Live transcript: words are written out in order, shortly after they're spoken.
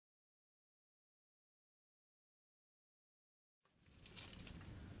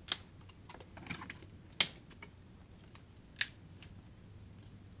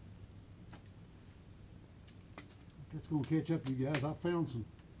gonna catch up to you guys. I found some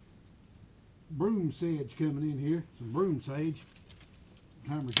broom sedge coming in here, some broom sage.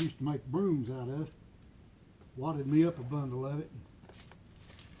 Timers used to make brooms out of. Wadded me up a bundle of it.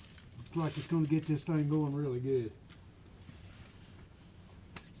 Looks like it's gonna get this thing going really good.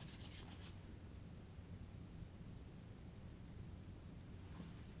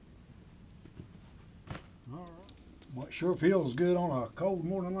 Alright. What sure feels good on a cold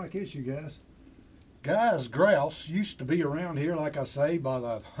morning like this, you guys. Guys, grouse used to be around here, like I say, by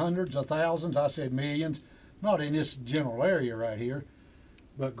the hundreds of thousands. I said millions. Not in this general area right here.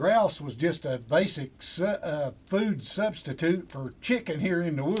 But grouse was just a basic food substitute for chicken here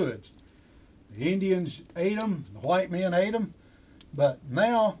in the woods. The Indians ate them, the white men ate them, but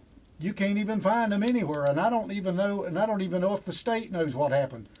now you can't even find them anywhere. And I don't even know if the state knows what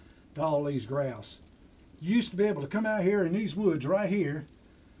happened to all these grouse. You used to be able to come out here in these woods right here,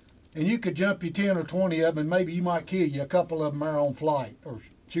 and you could jump you 10 or 20 of them, and maybe you might kill you a couple of them there on flight or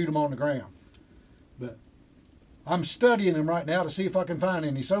shoot them on the ground. But I'm studying them right now to see if I can find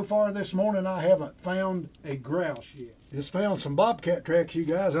any. So far this morning, I haven't found a grouse yet. Just found some bobcat tracks, you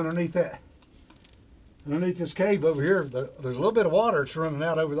guys, underneath this cave over here. There's a little bit of water that's running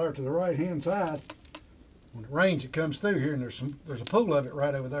out over there to the right-hand side. When it rains, it comes through here, and there's a pool of it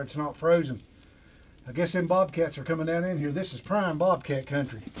right over there. It's not frozen. I guess them bobcats are coming down in here. This is prime bobcat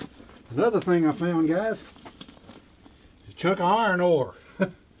country. Another thing I found, guys, is a chunk of iron ore.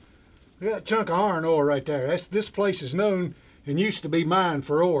 Look at that chunk of iron ore right there. This place is known and used to be mined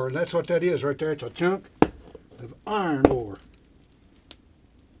for ore, and that's what that is right there. It's a chunk of iron ore.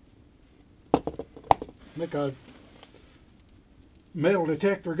 Make a metal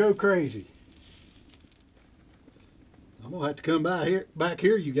detector go crazy. I'm gonna have to come back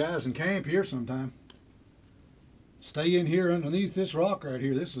here, you guys, and camp here sometime. Stay in here underneath this rock right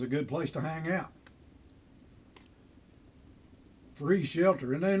here. This is a good place to hang out. Free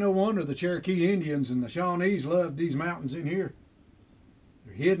shelter. And ain't no wonder the Cherokee Indians and the Shawnees loved these mountains in here.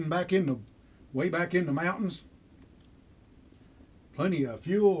 They're hidden way back in the mountains. Plenty of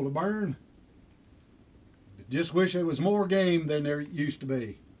fuel to burn. Just wish there was more game than there used to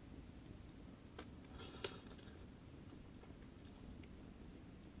be.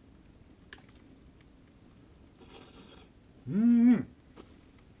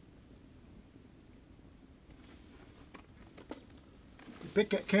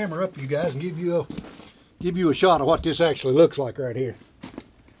 Pick that camera up, you guys, and give you a shot of what this actually looks like right here,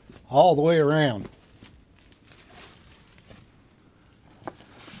 all the way around.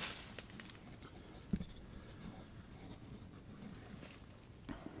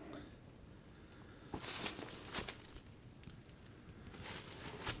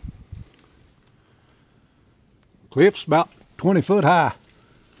 Cliff's about 20 foot high.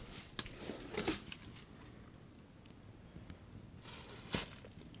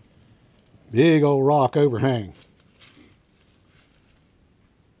 Big old rock overhang.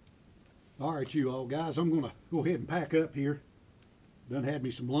 All right, you all guys, I'm going to go ahead and pack up here. Done had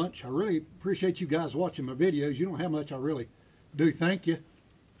me some lunch. I really appreciate you guys watching my videos. You know how much I really do thank you.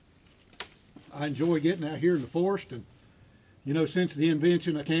 I enjoy getting out here in the forest, and you know, since the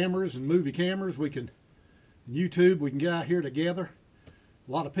invention of cameras and movie cameras, YouTube, we can get out here together.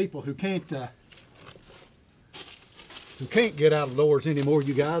 A lot of people who can't get out of doors anymore,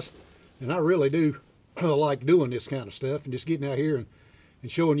 you guys. And I really do like doing this kind of stuff and just getting out here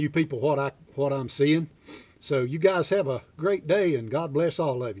and showing you people what I'm seeing. So you guys have a great day, and God bless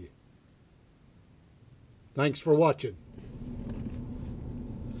all of you. Thanks for watching.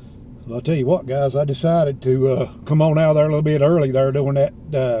 Well, I'll tell you what, guys, I decided to come on out there a little bit early there doing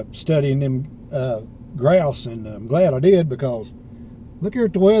that studying them grouse, and I'm glad I did, because look here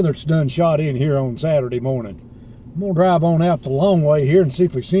at the weather it's done shot in here on Saturday morning. I'm going to drive on out the long way here and see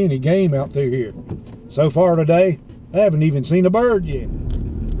if we see any game out through here. So far today, I haven't even seen a bird yet.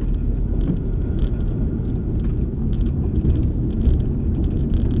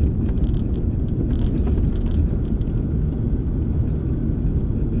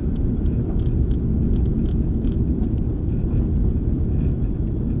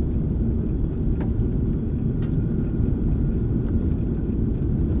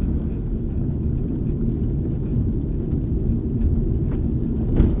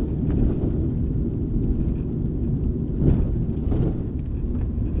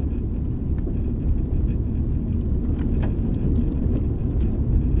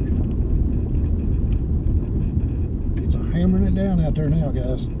 Hammering it down out there now,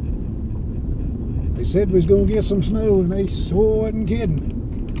 guys. They said we was going to get some snow, and they sure wasn't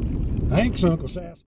kidding. Thanks, Uncle Sass.